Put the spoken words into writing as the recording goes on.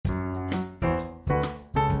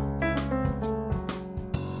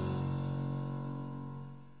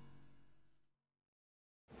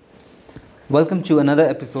Welcome to another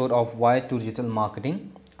episode of Wired to Digital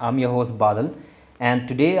Marketing. I'm your host Badal, and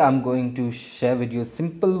today I'm going to share with you a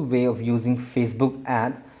simple way of using Facebook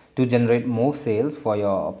ads to generate more sales for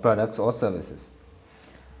your products or services.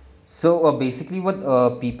 So basically,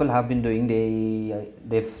 what people have been doing,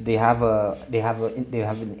 they have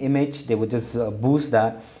an image. They would just boost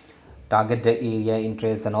that, target the area,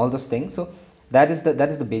 interest, and all those things. So that is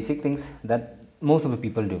the basic things that most of the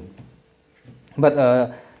people do.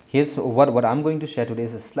 But here's what I'm going to share today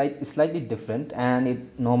is slightly different, and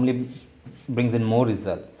it normally brings in more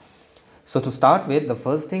result. So to start with, the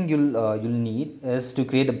first thing you'll need is to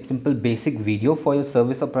create a simple basic video for your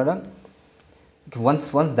service or product. Once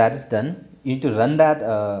that is done, you need to run that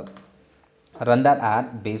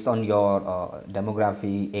ad based on your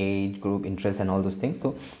demography, age group, interest, and all those things.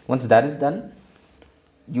 So once that is done,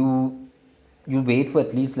 you you wait for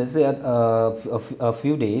at least, let's say, a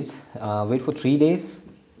few days. Wait for 3 days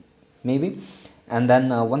maybe, and then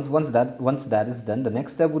once that is done, the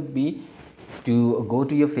next step would be to go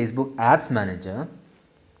to your Facebook ads manager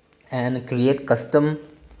and create custom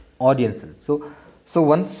audiences. So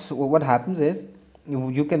once what happens is,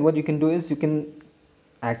 you can what you can do is you can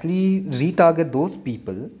actually retarget those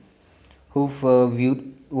people who've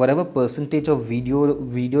viewed whatever percentage of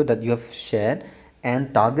video that you have shared,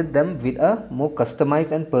 and target them with a more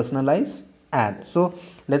customized and personalized ad. So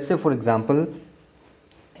let's say, for example,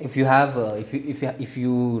 if you have if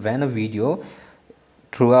you ran a video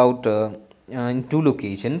throughout in two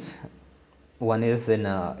locations. One is in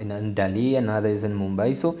Delhi, another is in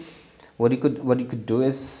Mumbai. So what you could do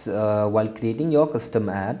is, while creating your custom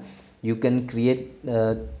ad, you can create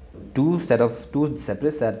two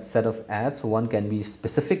separate set of ads. One can be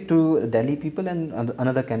specific to Delhi people, and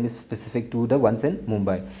another can be specific to the ones in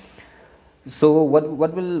Mumbai. So what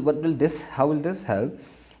will this how will this help?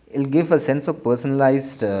 It'll give a sense of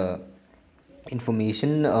personalized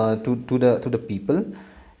information to the people.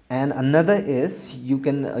 And another is, you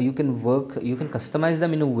can customize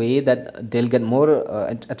them in a way that they'll get more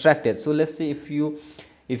attracted. So let's say, if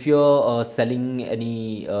you're selling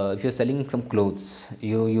any if you're selling some clothes,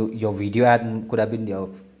 your video ad could have been your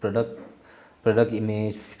product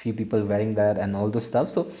image, few people wearing that, and all those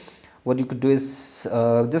stuff. So what you could do is,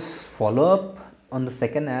 just follow up on the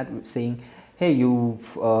second ad saying, hey,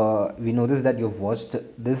 we noticed that you've watched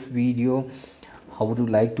this video. How would you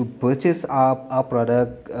like to purchase our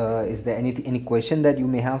product? Is there any question that you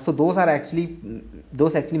may have? So those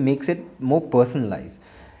actually makes it more personalized,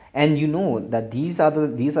 and you know that these are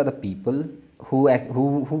the people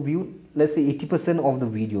who viewed, let's say, 80% of the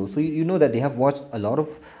video. So you know that they have watched a lot of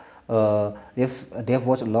they have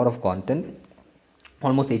watched a lot of content.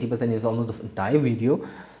 Almost 80% is almost the entire video.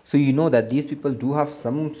 So you know that these people do have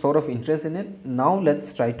some sort of interest in it. Now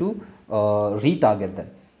let's try to retarget them.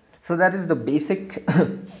 So that is the basic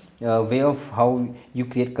way of how you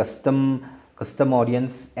create custom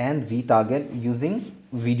audience and retarget using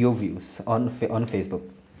video views on Facebook.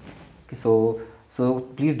 Okay, so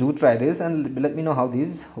please do try this and let me know how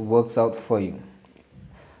this works out for you.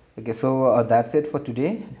 Okay, so that's it for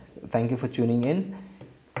today. Thank you for tuning in.